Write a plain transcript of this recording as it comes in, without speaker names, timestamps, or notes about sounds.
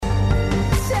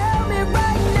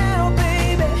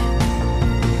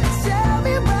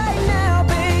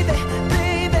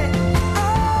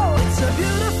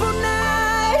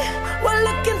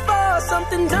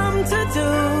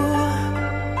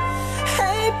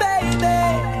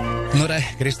Nu,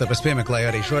 Kristap, es piemeklēju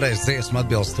arī šoreiz dziesmu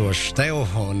atbilstoši tev,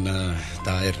 un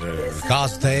tā ir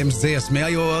kāzu tēmas dziesma,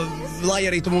 jo, lai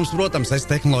arī tu mums, protams, esi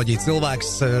tehnoloģija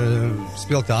cilvēks,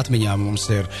 spilgtā atmiņā mums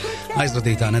ir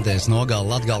aizvadītā nedēļas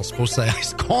nogala Latgales pusē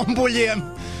aiz kombuļiem.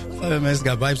 Mēs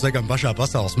kā baibs liekam pašā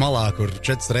pasaules malā, kur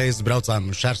 4 reizes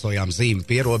braucām un šķērsojām zīmi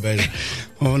pierobežu.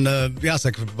 Un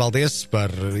jāsaka, paldies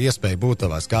par iespēju būt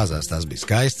tavās kāzās, tās bija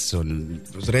skaistas. Un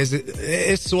uzreiz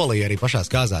es solīju arī pašās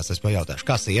kāzās, es pajautāšu,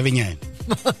 kā sieviņai?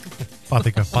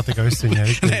 Patika viss viņai.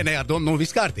 Nē, ar domu,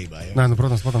 viss kārtībā. Jā. Nē,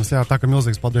 protams, jā, tā ka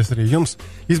milzīgs paldies arī jums.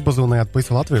 Izbazūnējāt pa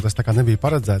visu Latviju, tas tā kā nebija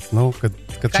paredzēts, kad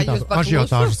šitādu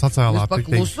ažiotāžu sacēlāt. Jūs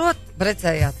paklusot,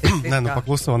 precējāt? Nē,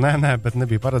 pakluso, nē, bet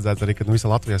nebija paredzēts arī, kad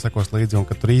visa Latvija sekos līdzi un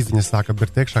kad tur īziņas sāka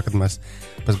birt iekšā, kad mēs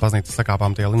pēc baznīcas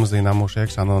sakāpām tie limuzīnā mūsu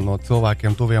iekšā no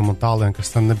cilvēkiem tuviem un tāliem,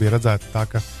 kas tam nebija redzēti, tā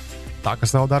ka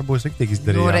savu darbu es riktīgi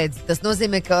izdarīju. Nu, redz, tas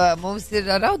nozīmē, ka mums ir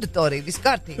ar auditoriju viss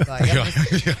kārtībā. Ja?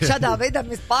 Šādā veidā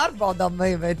mēs pārbaudām,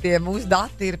 vai tie mūsu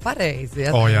dati ir pareizi.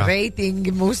 Ja?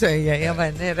 Reitingi mūsējie, ja? Vai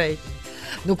ne reitingi.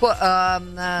 Nu, ko,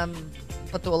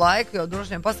 pa to laiku jau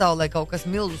droši vien pasaulē kaut kas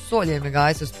milzu soļiem ir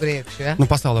gājis uz priekšu. Ja? Nu,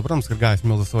 pasaulē, protams, ir gājis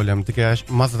milzu soļiem. Tikai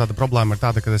maza tāda problēma ir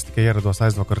tāda, ka es tikai ierados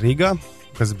aizvakar Rīgā,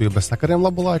 kas biju bez sakariem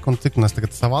labu laiku, un cik un es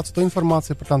tagad savācu to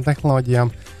informāciju par tām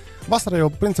tehnoloģijām. Vasarā jau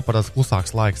principā tāds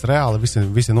klusāks laiks. Reāli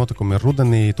visi notikumi ir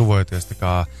rudenī, tuvojoties tā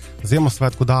kā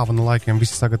Ziemassvētku dāvanu laikiem,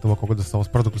 visi sagatavo kaut kādus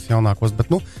savus produktus jaunākos, bet,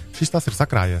 šis tas ir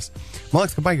sakrājies. Man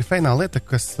liekas, ka baigi feinā lieta,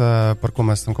 par ko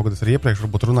mēs esam kaut kādas arī iepriekš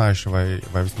varbūt runājuši vai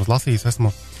vismaz lasījis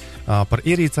esmu, par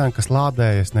ierīcēm, kas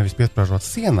lādējas nevis piesprāžot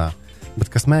sienā,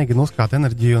 bet kas mēģina uzkrāt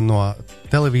enerģiju no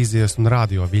televīzijas un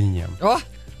radio viļņiem.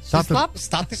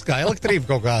 Statiskā elektrība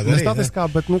kaut kāda. Ne statiskā,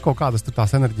 bet kaut kādas tur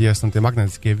tās enerģijas un tie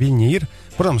magnetiskie viļņi ir.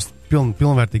 Protams,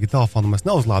 pilnvērtīgi telefonu mēs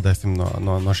neuzlādēsim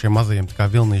no šiem mazajiem tā kā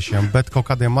vilnīšiem, bet kaut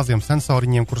kādiem maziem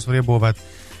sensoriņiem, kurus var iebūvēt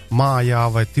mājā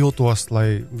vai tiltos,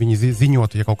 lai viņi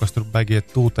ziņotu, ja kaut kas tur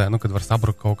beigiet tūtē, kad var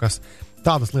sabrukt kaut kas.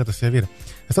 Tādas lietas jau ir.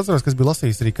 Es atceros, ka es biju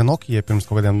lasījis arī, ka Nokia pirms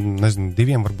kaut kādiem,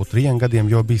 2, varbūt 3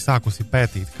 gadiem jau bija sākusi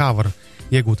pētīt, kā var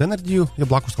iegūt enerģiju, ja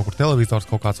blakus kaut kur televizors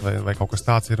kaut kāds vai kaut kas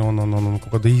tāds ir un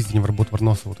kaut kādu īziņu varbūt var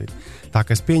nosūtīt. Tā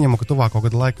ka es pieņemu, ka tuvāko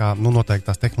gadu laikā noteikti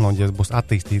tās tehnoloģijas būs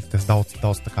attīstītas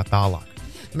daudz tā kā tālāk.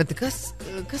 Bet kas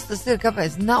tas ir?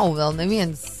 Kāpēc nav vēl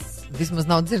neviens, vismaz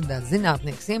nav dzirdēts,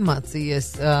 zinātnieks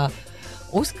iemācījies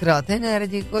uzkrāt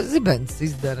enerģiju, ko zibens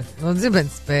izdara.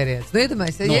 Zibens spēriens.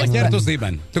 Noķert uz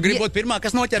zibeni. Tu gribi būt pirmā,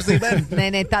 kas noķer zibeni?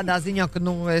 Nē, tādā ziņā, ka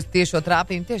es tiešo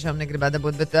trāpījumu tiešām negribētu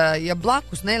dabūt, bet ja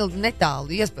blakus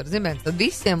netālu iespēr zibens, tad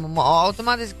visiem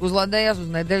automātiski uzlādējās uz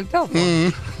nedēļu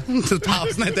telefonu. Tā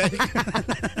uz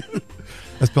nedēļu.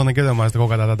 Es pilnīgi iedomājos,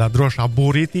 kaut kādā tādā drošā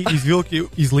būrītī izvilki,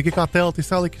 izliki kā telti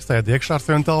saliki, sēdi iekšā ar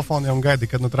saviem telefoniem un gaidi,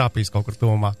 kad trāpīs kaut kur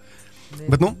tuvumā.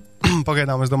 Bet,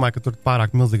 pagaidām es domāju, ka tur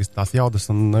pārāk milzīgas tās jaudas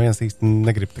un neviens īsti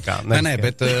negrib tā kā. Nē,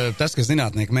 bet tas, ka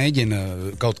zinātnieki mēģina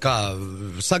kaut kā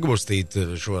sagustīt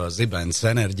šo zibens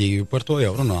enerģiju, par to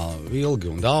jau runā ilgi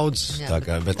un daudz,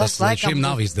 bet tas līdz šim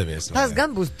nav izdevies. Tas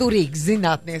gan būs turīgs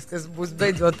zinātnieks, kas būs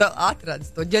beidzot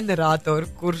atradis to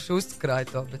ģeneratoru, kurš uzkrāj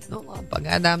to, bet,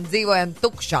 pagaidām dzīvojam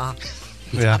tukšā.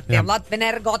 Ar tiem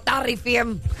Latvenergo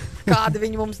tarifiem, kādi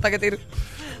viņi mums tagad ir.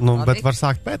 Bet var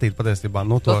sākt pētīt patiesībā.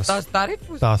 Tās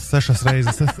tarifus? Tās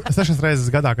 6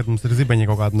 reizes gadā, kad mums ir zibeņi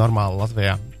kaut kāda normāla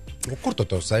Latvijā. Kur tu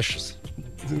to 6?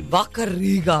 Vakar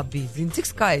Rīgā bija, zini,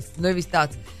 cik skaisti. Nevis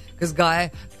tāds, kas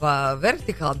gāja pa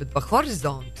vertikāli, bet pa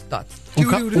horizontu tāds. Un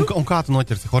kā tu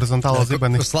noķersi horizontālo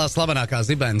zibeni? Slavenākais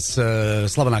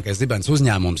zibens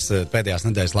uzņēmums pēdējās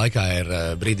nedēļas laikā ir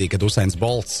brīdī, kad Usains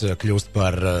Bolts kļūst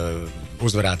par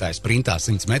uzvarētāju sprintā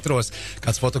 100 metros.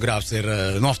 Kāds fotogrāfs ir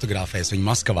nofotografējis viņu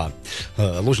Maskavā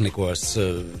Lužnikos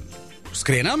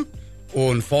skrienam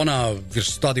un fonā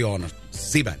virs stadiona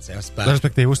zibens,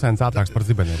 respektīvi Usains ātrāks par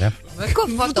zibeniem, ja?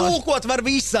 Tulkot var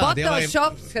visādi.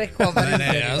 Photoshops,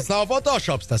 Nē, tas nav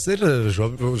Photoshops, tas ir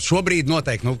šobrīd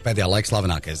noteikti, pēdējā laika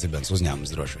slavenākais zibens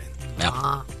uzņēmums droši vien. Jā.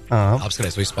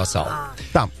 Apskrēs visu pasauli.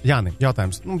 Tā, Jāni,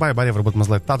 jautājums. Baigi varbūt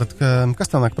mazliet. Tātad,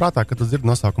 kas tev nāk prātā, kad tu dzirdi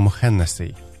nosaukumu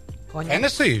Hennessy?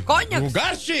 Hennessy? Konjaks.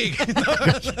 Garšīgi!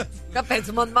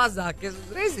 Kāpēc man mazāk? Es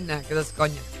uzreiz zināju, ka tas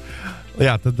konjaks.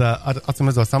 Jā, tad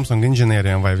atcīmredzot Samsung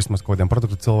inženieriem vai vismaz kaut kādiem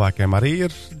produktu cilvēkiem arī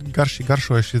ir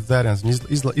garšojuši šis dzēriens.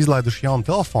 Viņi izlaiduši jaunu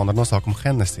telefonu ar nosaukumu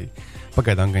Hennessy.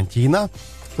 Pagaidām gan Ķīnā.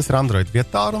 Tas ir Android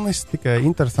vietārunis, tikai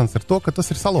interesants ir to, ka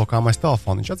tas ir salokāmais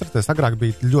telefons. Atcerieties, agrāk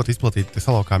bija ļoti izplatīti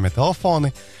salokāmie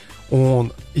telefoni, Un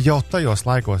jau tajos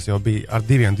laikos jau bija ar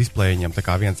 2 displejiem, tā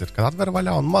kā viens ir, kad atver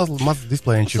vaļā, un maz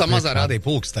displejiņš ir. Tā mazā rādīja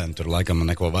pulksteni, tur laikam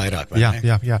neko vairāk, vai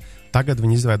ne? Jā. Tagad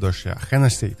viņi izveidojuši šajā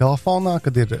Hennessy telefonā,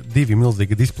 kad ir 2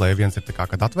 milzīgi displeji, viens ir tā kā,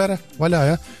 kad atver vaļā,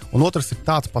 ja? Un otrs ir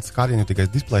tāds pats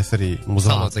kārieņutīgais displejs arī uz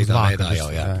Salocītā veidā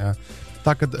jau, jā.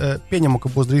 Tā, kad pieņemu,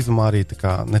 ka būs drīzumā arī tā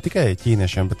kā ne tikai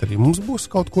ķīniešiem, bet arī mums būs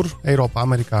kaut kur Eiropā,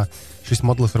 Amerikā šis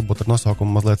modelis varbūt ar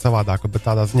nosaukumu mazliet savādāku, bet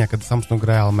tādā ziņā, kad Samsung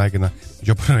reāli mēģina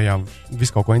joprojām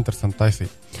visu kaut ko interesantu taisīt.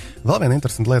 Vēl viena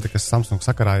interesanta lieta, kas Samsung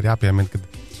sakarā ir jāpiemina, kad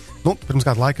pirms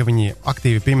kāda laika viņi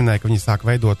aktīvi pieminēja, ka viņi sāk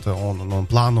veidot un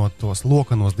plānot tos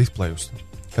lokanos displejus.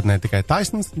 Kad ne tikai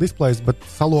taisnas displejs, bet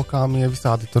salokāmie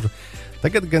visādi tur.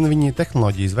 Tagad gan viņi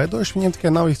tehnoloģiju izveidojuši, viņiem tikai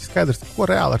nav īsti skaidrs, ko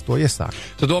reāli ar to iesākt.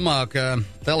 Tu domā, ka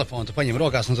telefonu tu paņem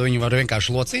rokās un tu viņu var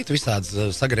vienkārši locīt, visāds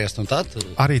sagriezt un tad?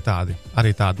 Arī tādi.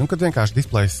 Kad vienkārši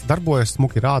displejs darbojas,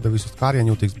 smuki rāda visus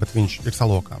kārieņūtīgs, bet viņš ir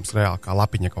salokāms reāli kā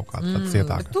lapiņa kaut kāda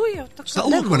cietāka. Tu jau tā kā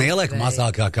salok un ieliek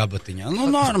mazākā kabatiņā.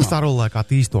 Normāli. Sarulē kā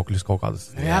tīstokļus kaut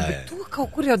kādas. Jā, bet tu kaut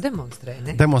kur jau demonstrē,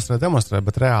 ne? Demonstrē,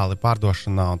 bet reāli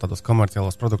pārdošanā un tādos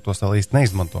komerciālos produktos vēl īsti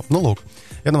neizmanto. Lūk,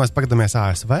 ja mēs pagatāmies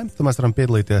ASV, tad mēs varam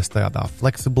piedalīties tādā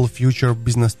Flexible Future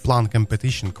Business Plan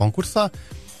Competition konkursā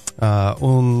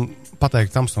un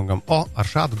pateikt Samsungam, ar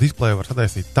šādu displeju var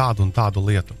sataisīt tādu un tādu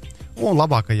lietu. Un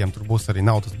labākajiem tur būs arī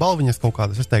naudas balviņas kaut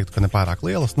kādas, es teiktu, ka nepārāk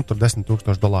lielas, tur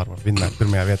 $10,000 var vinnēt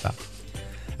pirmajā vietā.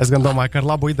 Es gan domāju, ka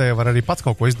ar labu ideju var arī pats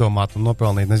kaut ko izdomāt un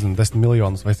nopelnīt, 10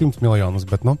 miljonus vai 100 miljonus,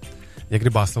 bet, ja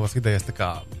gribās savas idejas tā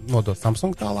kā nodot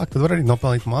Samsung tālāk, tad var arī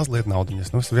nopelnīt mazliet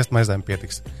naudiņas. Viesmaizēm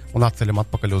pietiks un atceļam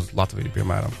atpakaļ uz Latviju,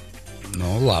 piemēram.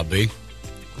 Labi.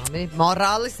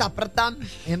 Morāli sapratām,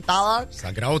 ejam tālāk.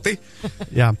 Sagrauti.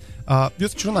 Jā.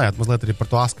 Jūs taču runājāt mazliet arī par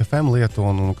to AskFM lietu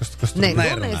un kas tur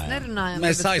mēs nerunājām.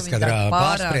 Mēs aizkadrā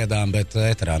pārspriedām, bet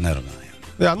ēterā nerunājām.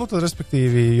 Jā, tad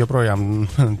respektīvi joprojām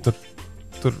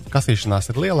tur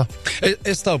kasīšanās ir liela.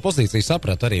 Es tavu pozīciju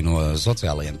sapratu arī no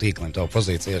sociālajiem tīkliem. Tavu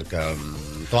pozīcija ir, ka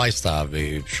tu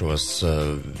aizstāvi šos...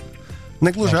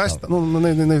 Negluži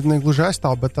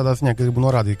aizstāv, bet tādā ziņā, ka gribu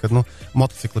norādīt, ka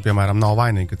motocikli, piemēram, nav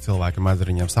vainīgi, ka cilvēki mēdz ar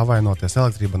viņiem savainoties,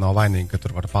 elektrība nav vainīga, ka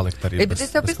tur var palikt arī bet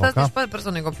es tev pastāstīšu par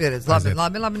personīgo pieredzi.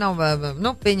 Labi,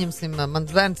 nav, pieņemsim,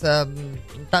 mans bērns,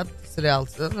 tāds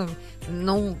reāls,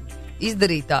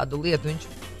 izdarīt tādu lietu, viņš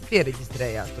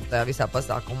piereģistrējās tur tajā visā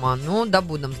pasākumā.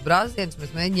 Dabūdams brāzienus,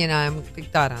 mēs mēģinājām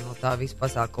tikt ārā no tā visa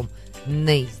pasākuma.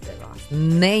 Neizdevās.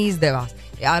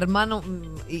 Ar manu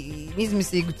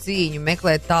izmisīgu cīņu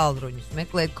meklēt tālruņus,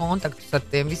 meklēt kontaktus ar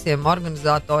tiem visiem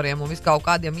organizatoriem un viskaut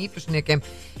kādiem īpašniekiem.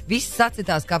 Viss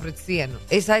sacitās kā pret sienu.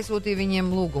 Es aizsūtīju viņiem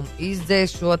lūgumu,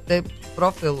 izdzēs šo te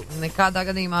profilu. Nekādā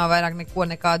gadījumā vairāk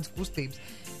nekādas kustības.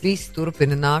 Viss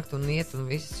turpina nākt un iet un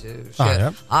viss šie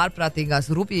ārprātīgās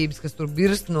rupjības, kas tur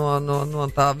birst no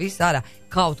tā visa ārā.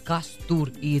 Kaut kas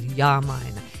tur ir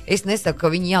jāmaina. Es nesaku,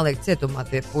 ka viņi jāliek cietumā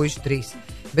tie puiši 3.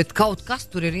 Bet kaut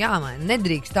kas tur ir jāmaina.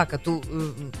 Nedrīkst tā, ka tu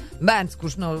bērns,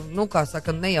 kurš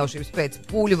nejaušības pēc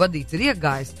pūļu vadīts ir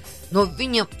iegājis,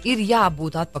 viņam ir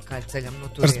jābūt atpakaļ ceļam no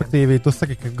turienes. Respektīvi, tu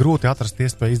saki, ka grūti atrast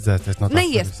iespēju izdzēsties no tās.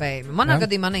 Neiespējami. Manā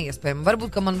gadījumā neiespējami.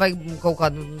 Varbūt, ka man vajag kaut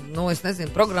kādu,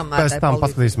 programmētāju. Pēc tam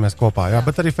paskatīsimies kopā, jā.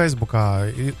 Bet arī Facebookā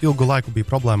ilgu laiku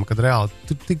bija problēma, kad reāli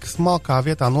tik smalkā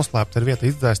vietā noslēpt ar vietu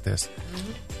izdzēsties.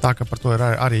 Tā, ka par to ir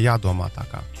arī jādomā tā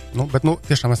kā. Bet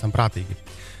tiešām esam prātīgi.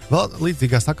 Vēl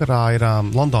līdzīgā sakarā ir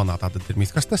Londonā tātad ir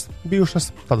miskastes bijušas,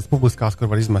 tādas publiskās, kur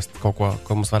var izmest kaut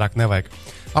ko mums vairāk nevajag.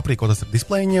 Aprīkotas ar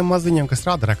displejiņiem maziņiem, kas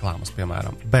rāda reklāmas,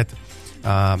 piemēram. Bet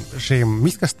šīm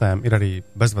miskastēm ir arī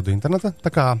bezvadu interneta,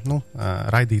 tā kā,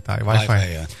 raidītāji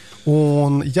Wi-Fi.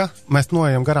 Un, ja mēs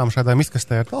noejam garām šādai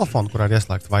miskastē ar telefonu, kurā ir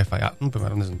ieslēgts Wi-Fi,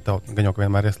 piemēram, tev gan jau, ka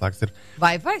vienmēr ieslēgts ir...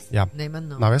 Wi-Fi? Jā. Ne,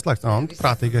 man nav. Nav ieslēgts?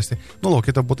 Prātīgais ir.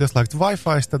 Ja tev būtu ieslēgts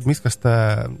Wi-Fi, tad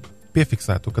miskastē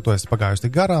piefiksētu, ka tu esi pagājusi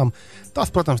garām.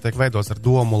 Tas, protams, tiek veidots ar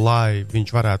domu, lai viņš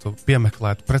varētu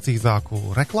piemeklēt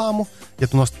precīzāku reklāmu. Ja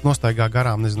tu nostaigā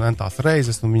garām, entās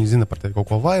reizes, un viņi zina par tevi kaut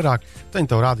ko vairāk, tad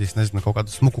viņi tev rādīs, kaut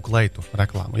kādu smuku kleitu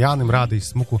reklāmu. Jānim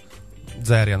rādīs smuku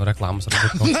dzērienu reklāmas.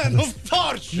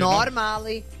 Forši!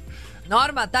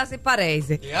 Normāli, tas ir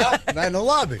pareizi. Jā,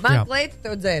 labi. Man kleita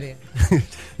tev dzērienu.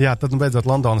 Jā, tad beidzot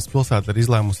Londonas pilsēta ir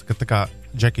izlēmusi, ka tā kā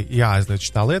Džeki jāaizliedz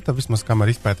šitā lieta, vismaz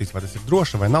kamēr izpētīs, vai tas ir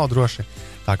droši vai nav droši.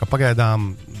 Tā ka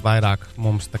pagaidām vairāk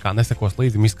mums tā kā nesekos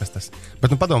līdzi miskastes.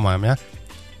 Bet padomājam, jā,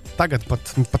 tagad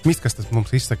pat miskastes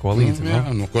mums izseko līdzi.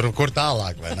 Kur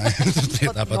tālāk, vai ne?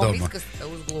 Tā padomā.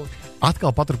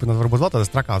 Atkal paturpinot, varbūt vēl tādas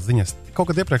trakās ziņas.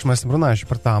 Kaut kad iepriekš mēs esam runājuši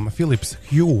par tām Philips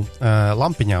Hue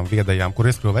lampiņām viedajām, kur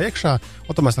ieskrūvē iekšā,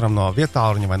 un to mēs varam no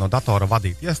vietāluņa vai no datora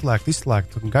vadīt, ieslēgt,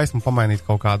 izslēgt, gaismu pamainīt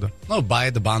kaut kādu.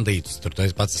 Baida bandītus, tur tu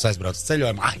pats aizbrauc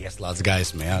ceļojumā, ieslēdz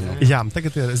gaismu, jā. Jā,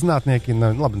 tagad ir zinātnieki,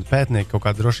 pētnieki kaut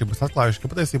kādu drošības atklājuši,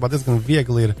 ka patiesībā diezgan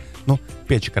viegli ir,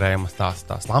 piečakarējamas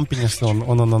tās lampiņas,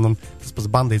 un tas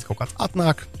pats bandīts kaut kāds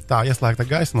atnāk, tā ieslēgta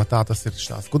gaisma, tā tas ir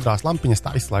tās gudrās lampiņas,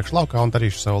 tā izslēgšu laukā un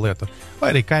darīšu savu lietu. Vai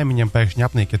arī kaimiņiem pēkšņi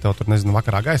apnīk, ja tev tur,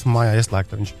 vakarā gaisma mājā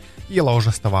ieslēgta, viņš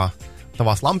ielaužas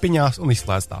tavās lampiņās un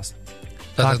izslēdz tās.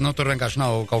 Tātad, tur vienkārši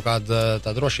nav kaut kāda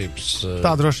tā drošības.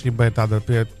 Tā drošība ir tāda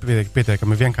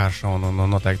pietiekami vienkārša un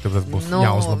noteikti tas būs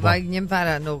jāuzlabo. Vajag ņemt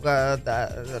vērā,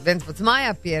 viens pats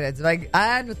mājā pieredze, vajag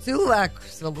ēnu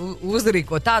cilvēkus vēl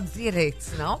uzrīkot tādas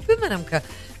ierīces. Nav, piemēram, ka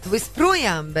tu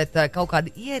visprojām, bet kaut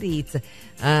kāda ierīce.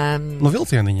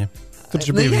 Vilcieniņa. Tur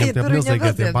bija viņiem tie milzīgie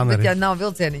tie baneri. Bet ja nav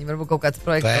vilcieniņi, varbūt kaut kāds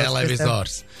projekts.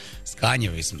 Televizors, skaņa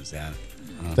vismaz, jā.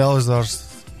 Televizors,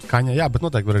 skaņa, jā, bet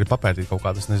noteikti var arī papētīt kaut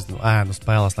kādus, ēnu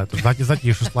spēles, lai tur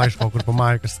zaķīšus laiž kaut kur pa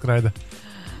māju, kas skraida.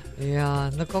 Jā,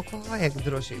 kaut ko vajag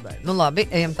drošībai. Labi,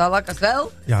 ejam tālāk, kas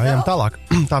vēl? Jā, ejam tālāk.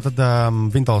 Tātad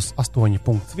Windows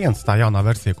 8.1, tā jaunā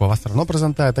versija, ko vasarā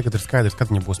noprezentēja, tagad ir skaidrs,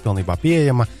 kad viņa būs pilnībā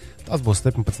pieejama. Tas būs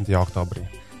 17. oktobrī.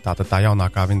 Tātad tā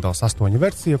jaunākā Windows 8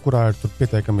 versija, kurā ir tur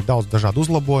pietiekami daudz dažādu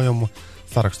uzlabojumu.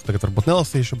 Sarakstu tagad varbūt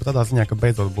nelasīšu, bet tādā ziņā, ka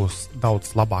beidzot būs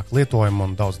daudz labāk lietojuma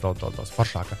un daudz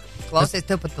foršāka. Klausies,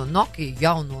 tev pat no Nokia,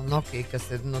 jauno Nokia, kas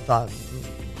ir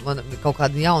kaut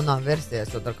kāda jaunā versija,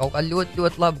 ar kaut kādu ļoti,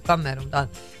 ļoti labu kameru.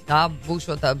 Tā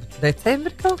būs tā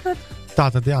decembri kaut kādā?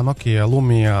 Tātad, jā, Nokia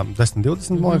Lumia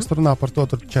 1020, man liekas, runā par to,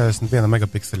 tur 41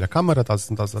 megapikseļa kamera, tāds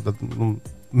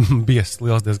biezs,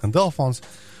 liels diezgan telefons.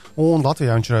 Un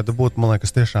Latvijā viņš varētu būt, man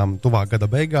liekas, tiešām tuvāk gada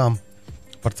beigām.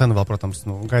 Par cenu vēl, protams,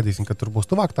 gaidīsim, ka tur būs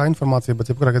tuvāk tā informācija, bet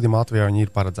jebkurā gadījumā Latvijā viņa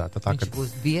ir paredzēta. Viņš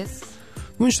būs biezs?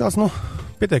 Viņš tāds,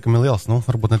 pietiekami liels,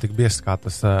 varbūt ne tik biezs kā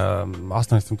tas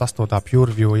 808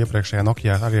 PureView iepriekšējā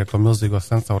Nokia arī ar to milzīgo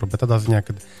sensoru, bet tādā ziņā,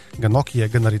 ka gan Nokia,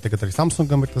 gan arī tagad arī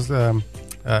Samsungam ir tas,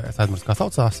 es aizmirstu, kā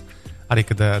saucās, arī,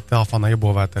 kad telefonā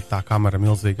iebūvēta ir tā kamera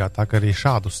milzīgā, tā ka arī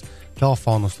šādus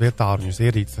telefonus, vietāluņus,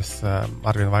 ierīces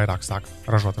arvien vairāk sāk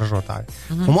ražot ražotāji.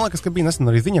 Un man liekas, ka bija nesen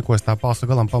arī ziņa, ko es tā palsu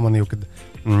galam pamanīju, kad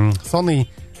Sony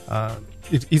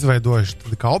ir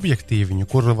izveidojuši kā objektīviņu,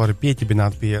 kuru var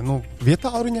pieķibināt pie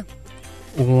vietāluņa,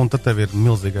 un tad tev ir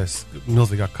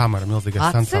milzīgā kamera,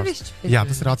 milzīgais sensors. Jā,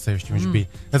 tas ir atsevišķi viņš bija.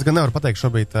 Es gan nevaru pateikt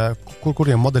šobrīd,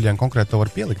 kuriem modeļiem konkrēti to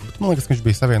var pielikt, bet man liekas, ka viņš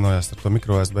bija savienojies ar to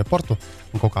micro USB portu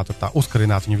un kaut kā tur tā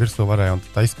uzkarināt viņu virsū varēja, un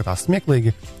tā izskatās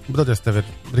smieklīgi, bet toties tev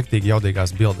ir riktīgi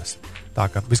jaudīgās bildes. Tā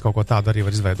ka visu kaut ko tādu arī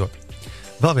var izveidot.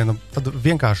 Vēl vienu tādu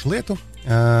vienkāršu lietu,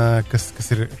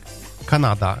 kas ir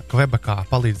Kanādā, Kvebekā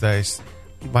palīdzējis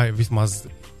vai vismaz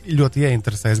ļoti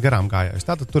ieinteresējis garām gājējus.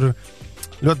 Tātad tur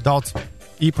ļoti daudz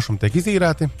īpašumu tiek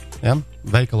izīrēti,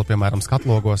 veikalu, piemēram,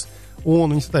 skatlogos,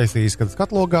 un viņi sataisīs, kad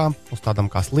skatlogā uz tādām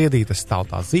kā sliedītes stāv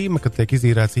tā zīme, kad tiek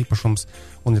izīrēts īpašums,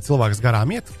 un ja cilvēks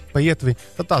garām iet pa ietvi,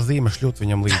 tad tā zīme šļūt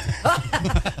viņam līdzi.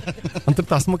 Un tur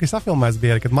tā smuki safilmēs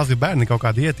bija, kad mazi bērni kaut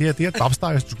kādi iet,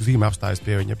 apstājas, zīme apstājas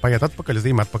pie viņa, paiet atpakaļ,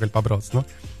 zīme atpakaļ pabrauc.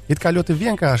 It kā ļoti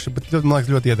vienkārši, bet man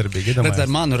liekas ļoti iedarbīgi. Redz,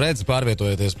 ar manu redzi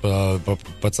pārvietojoties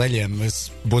pa ceļiem, es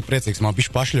būtu priecīgs, man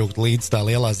bišķi pašļūgt līdz tā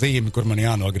lielā zīme, kur man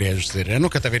jānogriežas ir.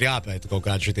 Ka tev ir jāpēta kaut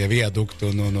kādi šitie viedukti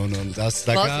un tas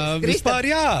tā kā vispār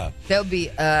jā. Tev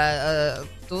bija,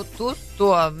 tu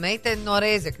to meiteni no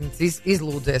Rēzeknes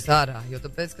izlūdzies ārā, jo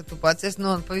tāpēc, ka tu pats esi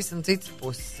no pavisam citas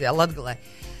puses, jā, Latgalē.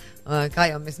 Kā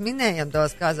jau mēs minējam,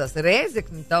 tavās kāzās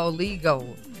Rēzekni, tavu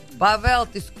līgavu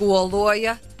pavelti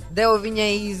skoloja, deva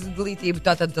viņai izglītību,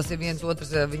 tātad tas ir viens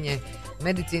otrs viņai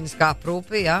medicīniskā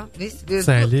aprūpe, jā.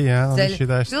 Ceļi, jā.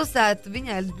 Pilsēta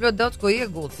viņai ļoti daudz ko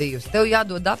ieguldījusi. Tev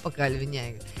jādod apakaļ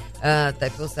viņai. Tai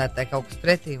pilsētai kaut kas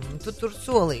pretī, un tu tur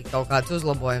solīji kaut kāds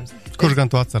uzlabojums. Kurš gan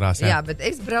to atcerās, jā? Jā, bet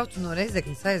es braucu no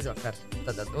Rēzeknes aizvakar,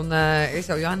 un es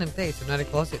jau Jānim teicu, un arī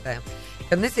klausītājiem,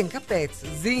 ka nezinu, kāpēc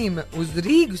zīme uz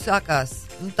Rīgu sākās,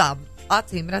 tā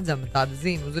acīm redzama tāda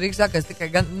zīme, uz Rīgu sākās tikai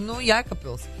gan,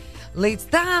 Jēkabpils. Līdz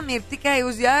tām ir tikai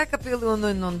uz Jēkabpili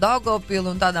un Daugavpili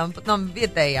un tādām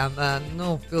vietējām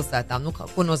pilsētām.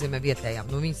 Ko nozīmē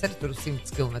vietējām? Viņas arī tur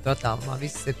 100 km attālumā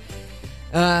viss ir.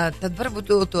 Tad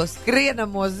varbūt to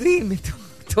skrienamo zīmi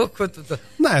to, ko tu...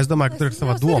 Nē, es domāju, ka tur ir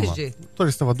sava doma.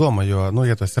 Tur ir sava doma, jo,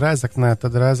 ja tu esi Rēzeknē,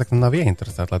 tad Rēzekne nav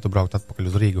ieinteresēta, lai tu brauktu atpakaļ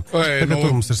uz Rīgu. Tagad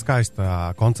tur mums ir skaista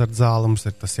koncerta zāle, mums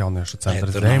ir tas jauniešu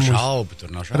centrs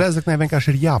Dēmuļs. Rēzeknē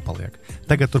vienkārši ir jāpaliek.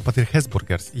 Tagad tur pat ir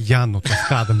Hesburgers, ja nu tas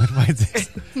kādam ir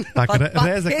vajadzīgs. Tā ka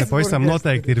Rēzekne pavisam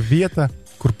noteikti ir vieta,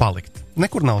 kur palikt.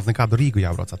 Nekur nav uz nekādu Rīgu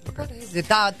jābrauc atpakaļ.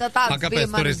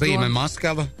 Kāpēc tur ir zīme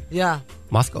Maskava? Jā.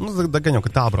 Maskava, gan jau,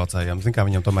 ka tālbraucējiem, zin kā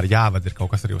viņam tomēr jāved ir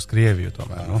kaut kas arī uz Krieviju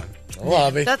tomēr, nu.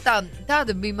 Labi.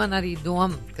 Tāda bija man arī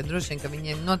doma, ka droši vien, ka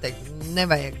viņiem noteikti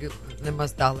nevajag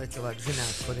nemaz tā, lai cilvēki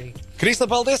zinātu, kur ir. Krista,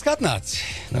 paldies, ka atnāc.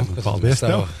 Paldies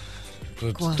tev.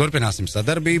 Turpināsim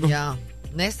sadarbību. Jā,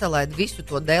 nesalaid visu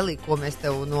to dēlī, ko mēs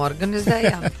tev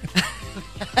norganizējām.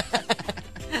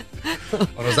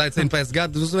 Uz aicinu pēc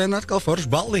gada uz vienu atkal foršu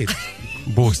ballīti.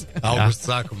 Būs. Augusta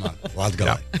sākumā.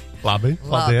 Latgalē. Labi,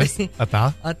 paldies.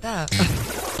 Atā. Atā.